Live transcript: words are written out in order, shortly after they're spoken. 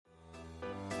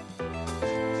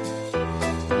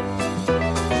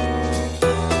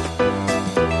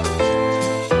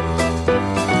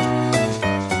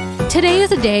Today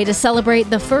is a day to celebrate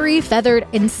the furry, feathered,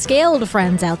 and scaled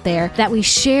friends out there that we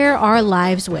share our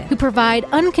lives with, who provide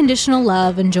unconditional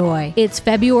love and joy. It's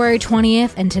February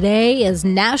 20th, and today is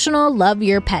National Love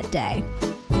Your Pet Day.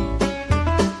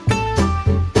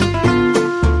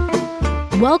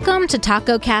 Welcome to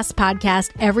TacoCast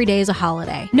Podcast, Every Day is a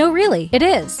Holiday. No, really, it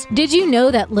is. Did you know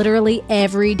that literally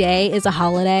every day is a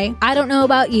holiday? I don't know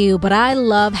about you, but I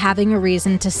love having a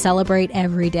reason to celebrate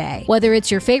every day. Whether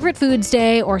it's your favorite foods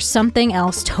day or something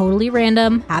else totally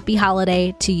random, happy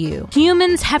holiday to you.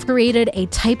 Humans have created a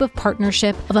type of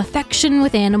partnership of affection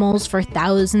with animals for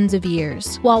thousands of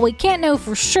years. While we can't know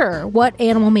for sure what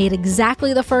animal made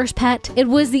exactly the first pet, it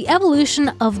was the evolution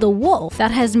of the wolf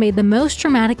that has made the most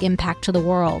dramatic impact to the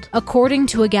world. According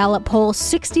to a Gallup poll,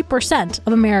 60%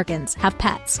 of Americans have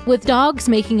pets, with dogs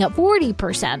making up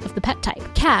 40% of the pet type.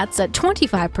 Cats, at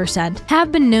 25%, have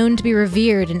been known to be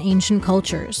revered in ancient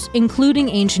cultures, including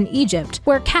ancient Egypt,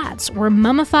 where cats were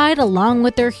mummified along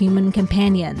with their human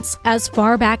companions. As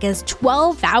far back as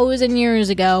 12,000 years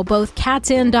ago, both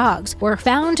cats and dogs were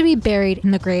found to be buried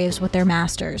in the graves with their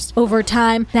masters. Over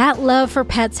time, that love for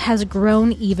pets has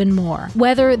grown even more.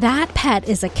 Whether that pet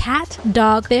is a cat,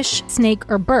 dog, fish, snake,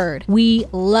 or bird, we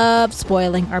love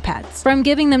spoiling our pets. From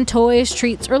giving them toys,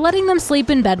 treats, or letting them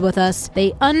sleep in bed with us,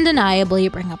 they undeniably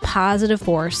bring a positive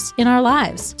force in our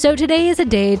lives. So today is a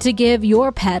day to give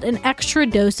your pet an extra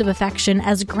dose of affection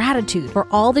as gratitude for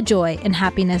all the joy and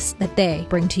happiness that they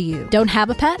bring to you. Don't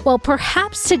have a pet? Well,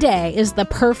 perhaps today is the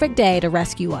perfect day to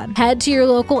rescue one. Head to your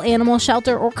local animal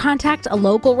shelter or contact a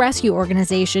local rescue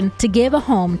organization to give a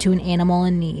home to an animal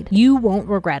in need. You won't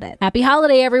regret it. Happy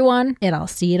holiday, everyone, and I'll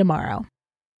see you tomorrow.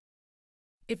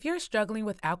 If you're struggling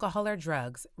with alcohol or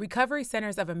drugs, Recovery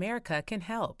Centers of America can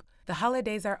help. The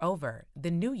holidays are over,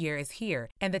 the new year is here,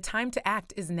 and the time to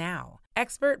act is now.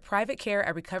 Expert private care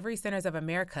at Recovery Centers of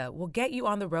America will get you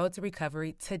on the road to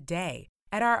recovery today.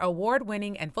 At our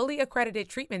award-winning and fully accredited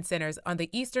treatment centers on the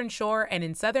Eastern Shore and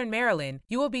in Southern Maryland,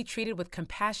 you will be treated with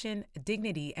compassion,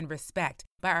 dignity, and respect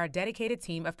by our dedicated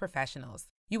team of professionals.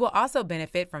 You will also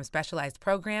benefit from specialized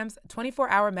programs,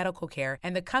 24-hour medical care,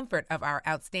 and the comfort of our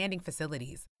outstanding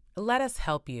facilities. Let us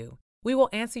help you. We will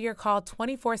answer your call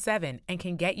 24/7 and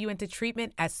can get you into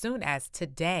treatment as soon as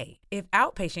today. If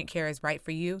outpatient care is right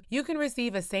for you, you can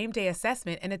receive a same-day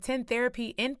assessment and attend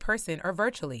therapy in person or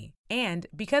virtually. And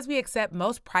because we accept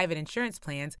most private insurance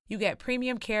plans, you get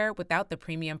premium care without the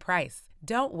premium price.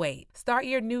 Don't wait. Start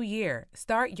your new year.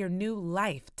 Start your new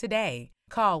life today.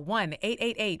 Call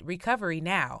 1-888-RECOVERY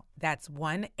now. That's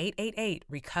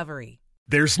 1-888-RECOVERY.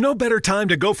 There's no better time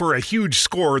to go for a huge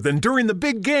score than during the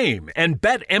big game, and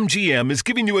BetMGM is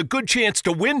giving you a good chance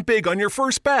to win big on your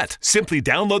first bet. Simply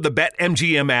download the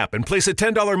BetMGM app and place a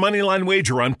 $10 moneyline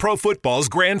wager on pro football's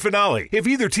grand finale. If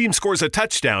either team scores a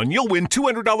touchdown, you'll win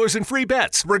 $200 in free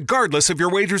bets, regardless of your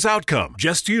wager's outcome.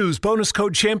 Just use bonus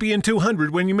code CHAMPION200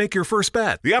 when you make your first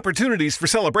bet. The opportunities for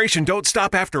celebration don't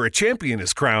stop after a champion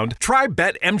is crowned. Try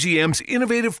BetMGM's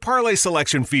innovative parlay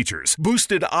selection features,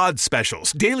 boosted odds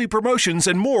specials, daily promotions,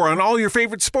 and more on all your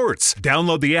favorite sports.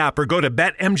 Download the app or go to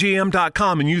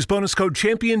BetMGM.com and use bonus code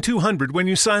CHAMPION200 when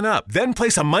you sign up. Then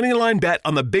place a moneyline bet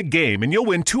on the big game and you'll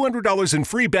win $200 in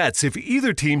free bets if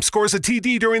either team scores a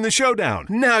TD during the showdown.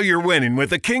 Now you're winning with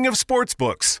the king of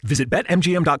sportsbooks. Visit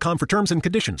BetMGM.com for terms and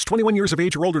conditions. 21 years of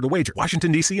age or older to wager.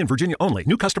 Washington, D.C. and Virginia only.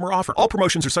 New customer offer. All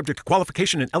promotions are subject to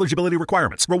qualification and eligibility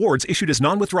requirements. Rewards issued as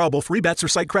non-withdrawable free bets or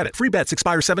site credit. Free bets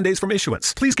expire 7 days from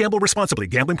issuance. Please gamble responsibly.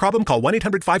 Gambling problem? Call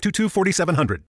 1-800-522-4700.